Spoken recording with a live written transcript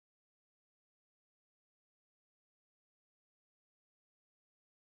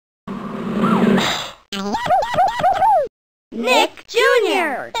Nick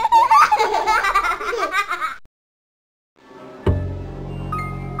Jr.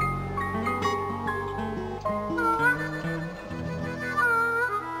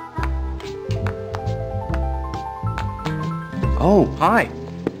 Oh, hi.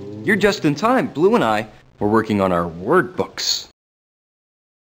 You're just in time. Blue and I were working on our word books.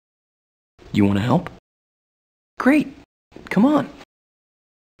 You want to help? Great. Come on.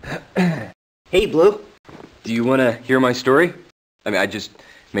 Hey, Blue. Do you want to hear my story? I just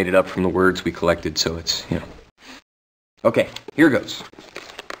made it up from the words we collected, so it's, Okay, here goes.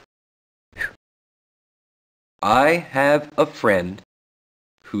 I have a friend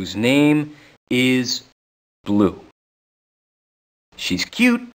whose name is Blue. She's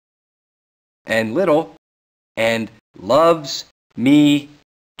cute and little and loves me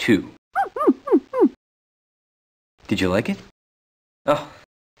too. Did you like it? Oh,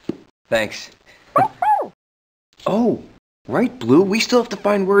 thanks. Oh, right, Blue. We still have to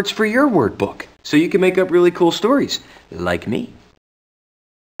find words for your word book, so you can make up really cool stories, like me.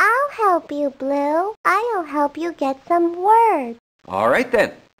 I'll help you, Blue. I'll help you get some words. All right,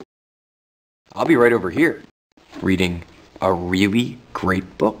 then. I'll be right over here, reading a really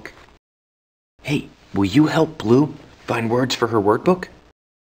great book. Hey, will you help Blue find words for her word book?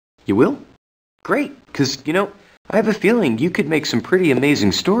 You will? Great, because, I have a feeling you could make some pretty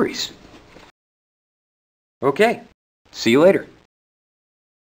amazing stories. Okay, see you later.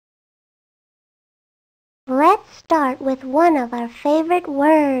 Let's start with one of our favorite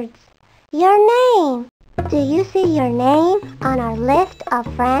words, your name. Do you see your name on our list of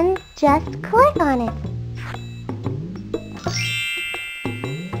friends? Just click on it.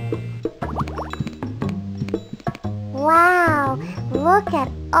 Wow, look at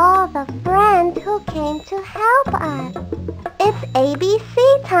all the friends who came to help us. It's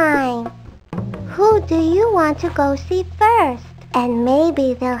ABC time. Who do you want to go see first? And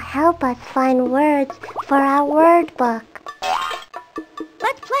maybe they'll help us find words for our word book.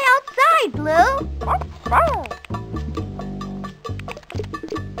 Let's play outside, Blue.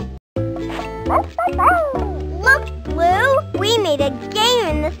 Look, Blue, we made a game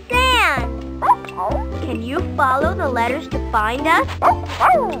in the sand. Can you follow the letters to find us?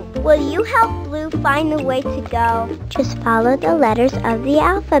 Will you help Blue find the way to go? Just follow the letters of the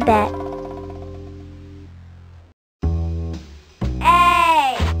alphabet.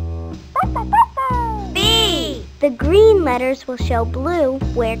 A. B. The green letters will show Blue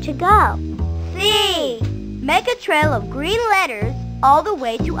where to go. C. Make a trail of green letters all the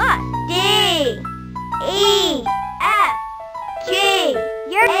way to us. D. E. F. G.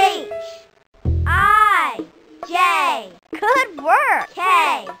 H. I. J. Good work.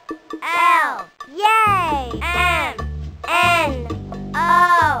 K. L. Yay! M. N.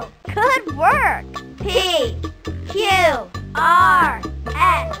 O. Good work. P. Q. R.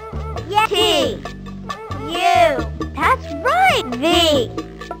 S. T. U. That's right. V.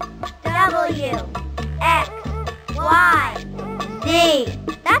 W. X. Y. Z.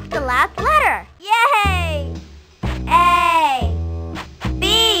 That's the last letter. Yay! A.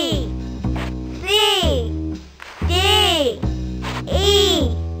 B. C. D.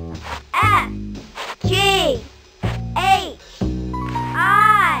 E. F. G. H.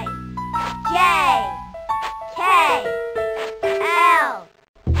 I. J. K. L.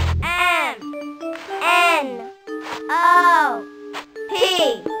 M. N. O. P.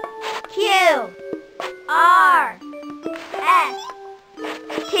 Q. R. S.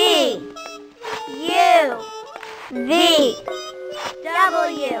 T. U. V.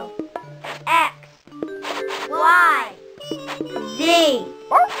 W. X. Y. Z.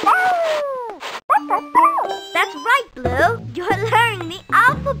 That's right, Blue. You're learning the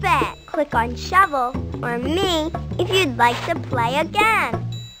alphabet. Click on shovel or me if you'd like to play again.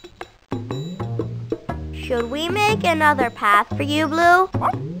 Should we make another path for you, Blue?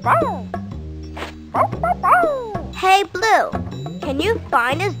 Hey, Blue, can you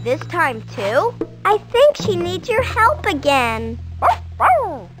find us this time too? I think she needs your help again.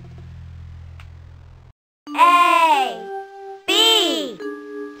 A. B.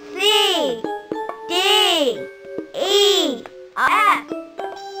 C. D. E. F.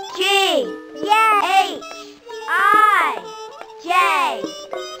 G. H. I. J.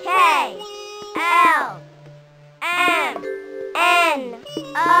 K. L. M. N.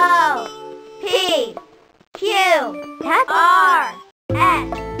 O. P. Q. That's R. S.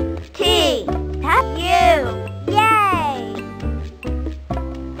 T. That's U. Yay!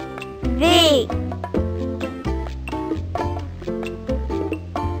 V.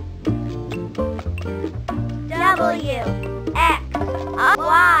 W. X.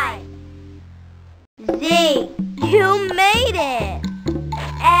 Y.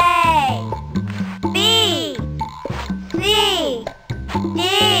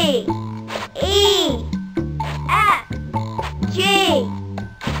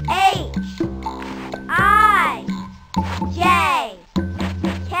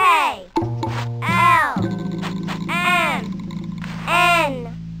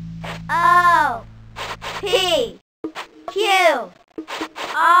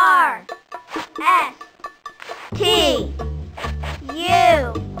 S T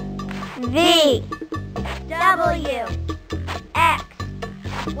U V W X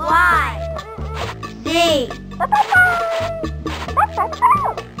Y Z.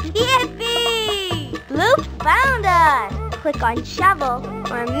 Yippee! Blue found us! Click on shovel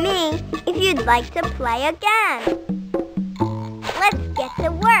or me if you'd like to play again. Let's get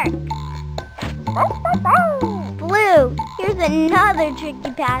to work. Blue, here's another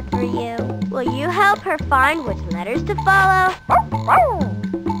tricky path for you. Will you help her find which letters to follow?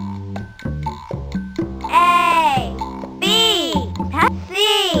 A, B, C,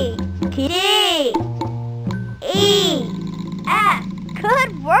 D, E, F.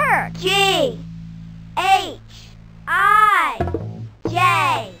 Good work. G, H, I,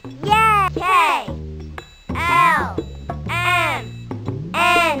 J, K, L, M,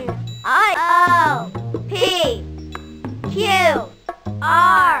 N, O, P, Q,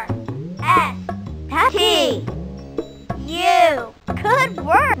 R, S, T, U. Good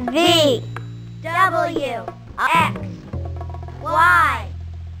work. V, W, X, Y,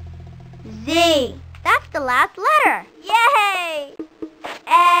 Z. That's the last letter. Yay!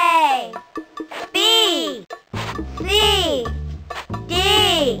 A, B, C, D,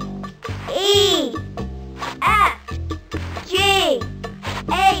 E, F, G,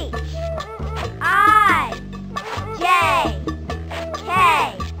 H, I, J, K,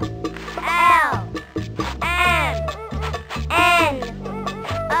 L, M, N,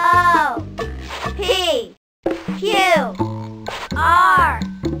 O, P, Q, R,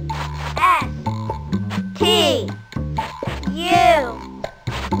 S, T, U,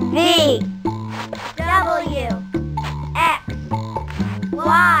 V, W, X,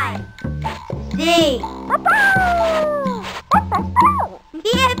 Y, Z.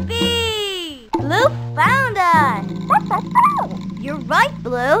 Yippee! Blue found us! You're right,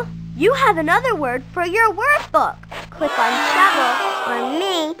 Blue. You have another word for your workbook. Click on shovel or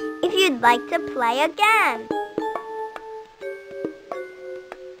me if you'd like to play again.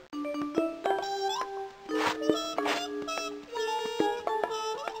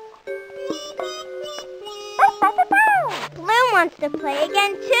 Blue wants to play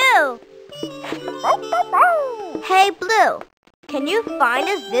again too. Hey Blue, can you find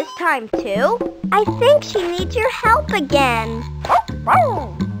us this time too? I think she needs your help again.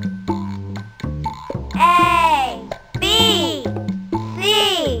 A, B,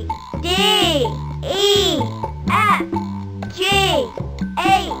 C, D, E, F, G,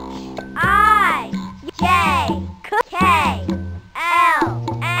 H, I, J, K, L,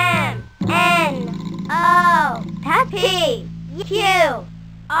 M, N, O, P, Q,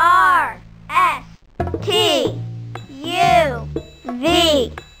 R, S, T, U,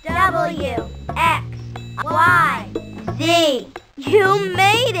 V, W, X, Y, Z. You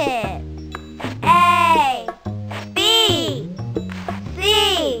made it! A, B,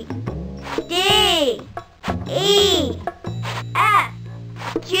 C, D, E, F,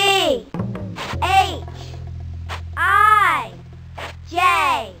 G, H, I, J,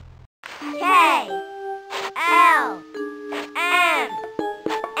 K, L, M,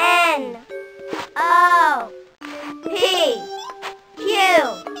 N, O, P, Q,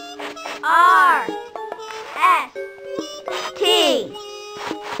 R, S, T,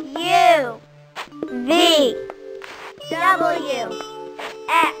 U, V, W,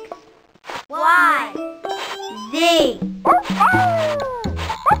 X, Y, Z.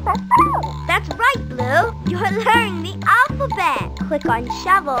 That's right, Blue. You're learning the alphabet. Click on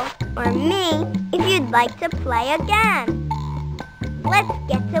shovel or me if you'd like to play again. Let's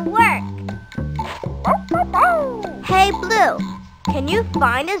get to work. Hey, Blue, can you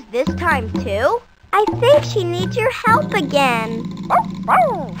find us this time too? I think she needs your help again.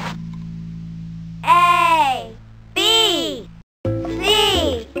 A, B,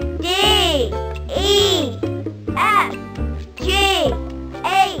 C, D, E, F, G,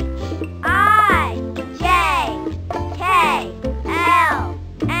 H, I, J, K, L,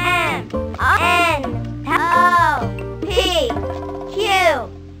 M, N, O, P, Q,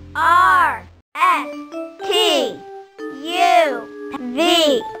 R, S, T, U, V,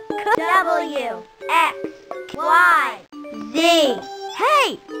 W, X, Y, Z. Hey,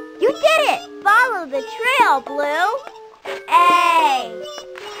 you did it! Follow the trail, Blue. A,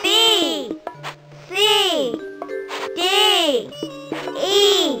 B, C, D,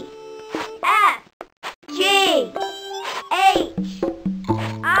 E, F, G, H,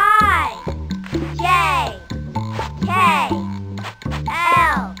 I, J, K,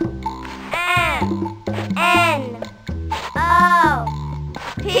 L, M, N, O,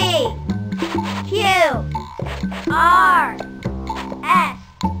 P, Q, R, S,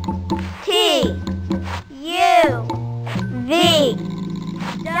 T,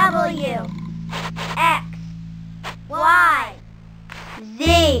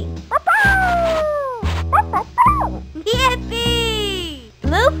 Yippee!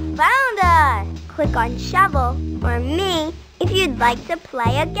 Blue found us! Click on shovel or me if you'd like to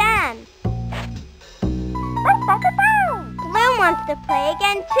play again. Blue wants to play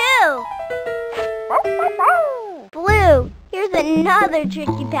again too. Blue, here's another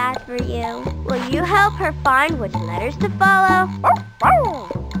tricky path for you. Will you help her find which letters to follow?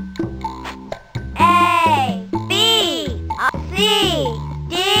 A, B, C,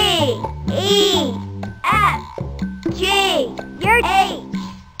 D, E, F, G, H,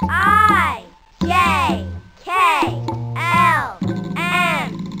 I, J, K, L, M,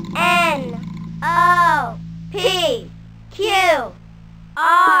 N, O, P, Q,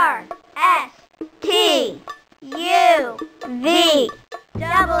 R, S, T, U, V,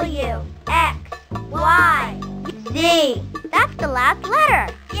 W, X, Y, Z. That's the last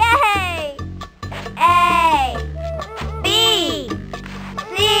letter. Yay! A, B,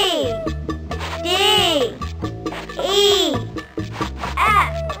 C, D, E,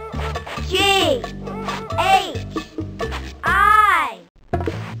 F, G, H, I,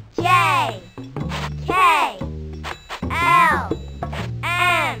 J, K, L,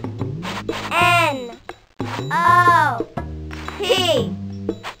 M, N, O, P,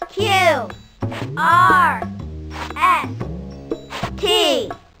 Q, R, S, T,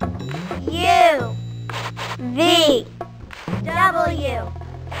 U, V, W,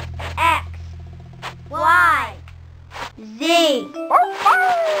 X, Y, Z.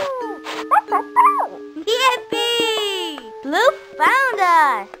 Yippee! Blue found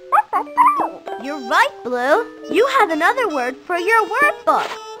us! You're right, Blue. You have another word for your workbook.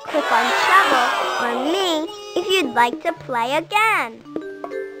 Click on shovel or me if you'd like to play again.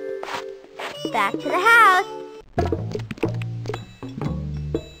 Back to the house.